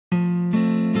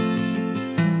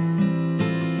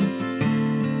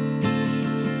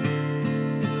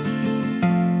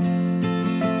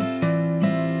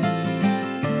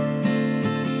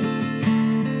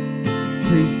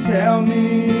tell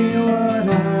me what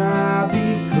I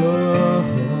become.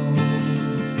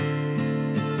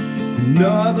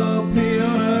 Another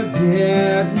pill to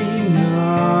get me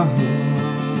numb.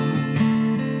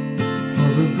 For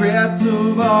regrets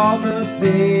of all the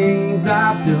things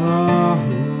I've done.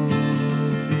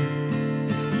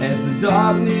 As the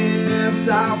darkness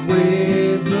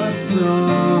outweighs the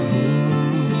sun,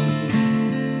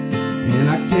 and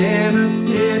I can't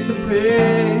escape the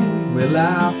pain. Will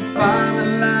I find the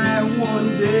light one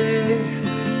day?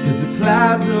 'Cause the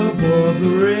clouds above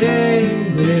the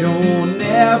rain, they don't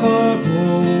ever go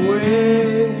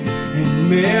away. And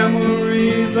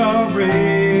memories are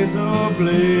razor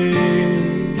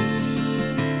blades.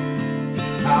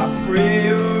 I pray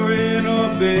you're in a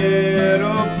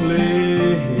better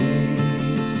place.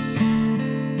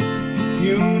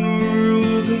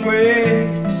 Funerals and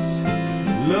wakes,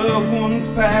 loved ones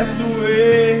passed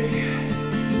away,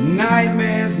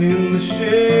 nightmares in the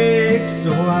shake.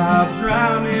 So I'll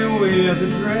drown it with a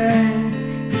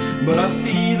drink, but I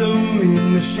see them in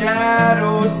the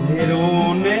shadows, they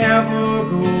don't ever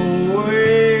go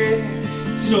away.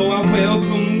 So I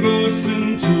welcome ghosts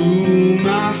into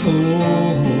my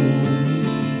home,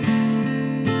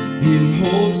 in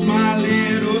hopes my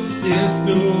little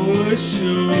sister would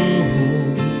show,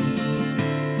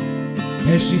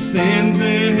 as she stands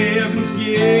at heaven's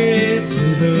gates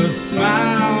with a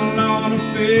smile on her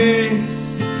face,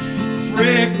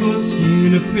 freckled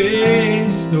skin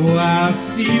apace. Oh, I'll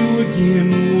see you again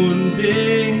one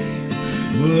day,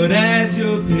 but as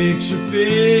your picture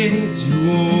fades, you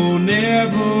won't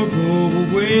ever go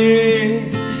away,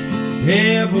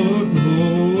 ever go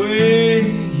away.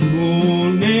 You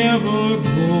won't ever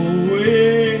go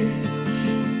away,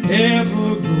 ever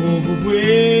go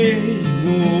away.